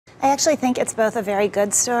I actually think it's both a very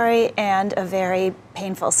good story and a very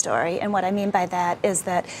painful story. And what I mean by that is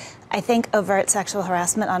that I think overt sexual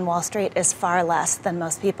harassment on Wall Street is far less than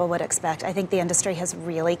most people would expect. I think the industry has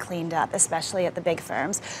really cleaned up, especially at the big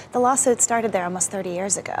firms. The lawsuit started there almost 30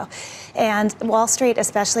 years ago. And Wall Street,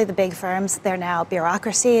 especially the big firms, they're now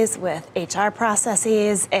bureaucracies with HR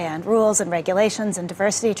processes and rules and regulations and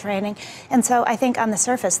diversity training. And so I think on the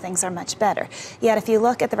surface, things are much better. Yet if you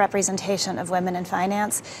look at the representation of women in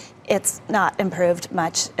finance, it's not improved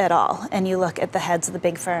much at all. And you look at the heads of the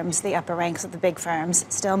big firms, the upper ranks of the big firms,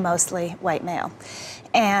 still mostly white male.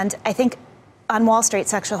 And I think on Wall Street,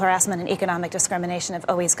 sexual harassment and economic discrimination have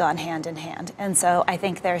always gone hand in hand. And so I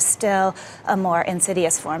think there's still a more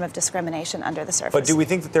insidious form of discrimination under the surface. But do we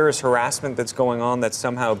think that there is harassment that's going on that's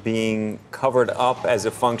somehow being covered up as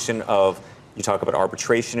a function of, you talk about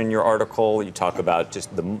arbitration in your article, you talk about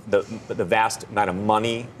just the vast amount of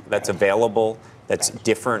money that's available that's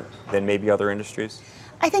different than maybe other industries?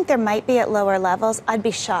 I think there might be at lower levels. I'd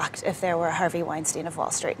be shocked if there were a Harvey Weinstein of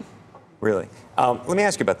Wall Street. Really? Let me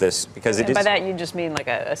ask you about this, because it is... By that, you just mean like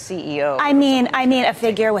a CEO? I mean a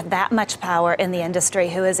figure with that much power in the industry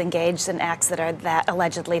who is engaged in acts that are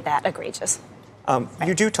allegedly that egregious.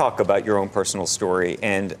 You do talk about your own personal story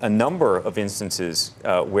and a number of instances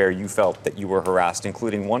where you felt that you were harassed,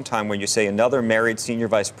 including one time where you say another married senior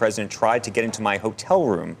vice president tried to get into my hotel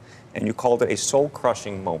room, and you called it a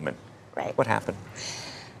soul-crushing moment. Right. What happened?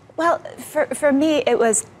 Well, for me, it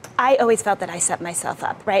was, I always felt that I set myself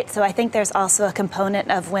up, right? So I think there's also a component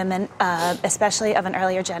of women, especially of an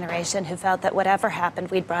earlier generation, who felt that whatever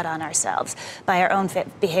happened, we'd brought on ourselves by our own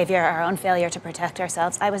behavior, our own failure to protect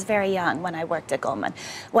ourselves. I was very young when I worked at Goldman.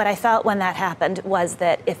 What I felt when that happened was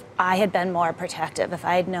that if I had been more protective, if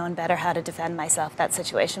I had known better how to defend myself, that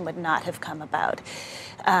situation would not have come about.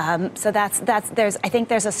 So I think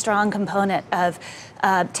there's a strong component of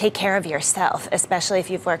take care of yourself, especially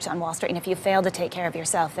if you've worked on Wall Street. And if you fail to take care of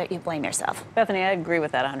yourself, that you blame yourself. Bethany, I agree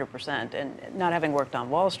with that 100%. And not having worked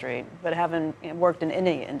on Wall Street, but having worked in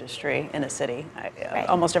any industry in a city, Right.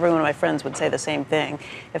 Almost every one of my friends would say the same thing.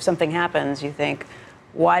 If something happens, you think,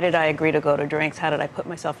 why did I agree to go to drinks? How did I put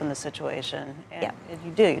myself in this situation? And Yeah.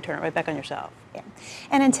 you do, you turn it right back on yourself. Yeah.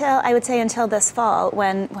 And I would say until this fall,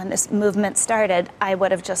 when this movement started, I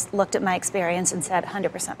would have just looked at my experience and said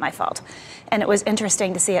 100% my fault. And it was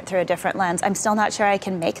interesting to see it through a different lens. I'm still not sure I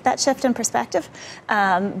can make that shift in perspective,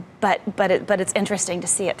 but it's interesting to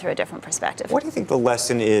see it through a different perspective. What do you think the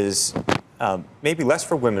lesson is, maybe less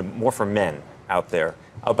for women, more for men out there,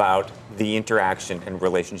 about the interaction and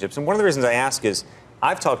relationships? And one of the reasons I ask is,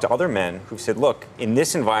 I've talked to other men who said, look, in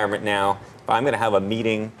this environment now, if I'm going to have a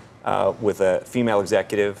meeting with a female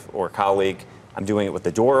executive or colleague, I'm doing it with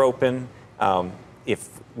the door open. If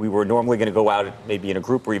we were normally going to go out maybe in a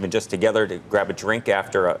group or even just together to grab a drink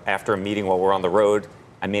after a meeting while we're on the road,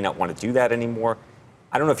 I may not want to do that anymore.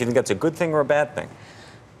 I don't know if you think that's a good thing or a bad thing.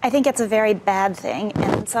 I think it's a very bad thing,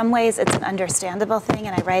 and in some ways it's an understandable thing,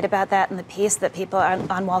 and I write about that in the piece, that people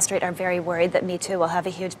on Wall Street are very worried that Me Too will have a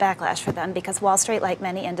huge backlash for them, because Wall Street, like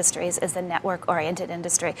many industries, is a network-oriented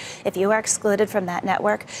industry. If you are excluded from that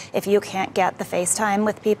network, if you can't get the FaceTime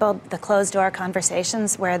with people, the closed-door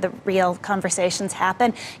conversations where the real conversations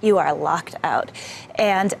happen, you are locked out.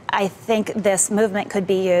 And I think this movement could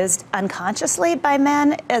be used unconsciously by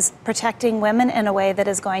men as protecting women in a way that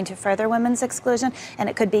is going to further women's exclusion, and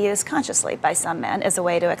it could be used consciously by some men as a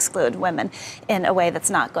way to exclude women in a way that's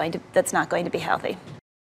not going to be healthy.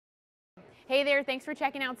 Hey there, thanks for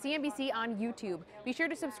checking out CNBC on YouTube. Be sure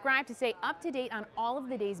to subscribe to stay up to date on all of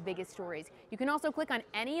the day's biggest stories. You can also click on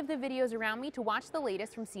any of the videos around me to watch the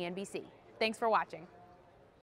latest from CNBC. Thanks for watching.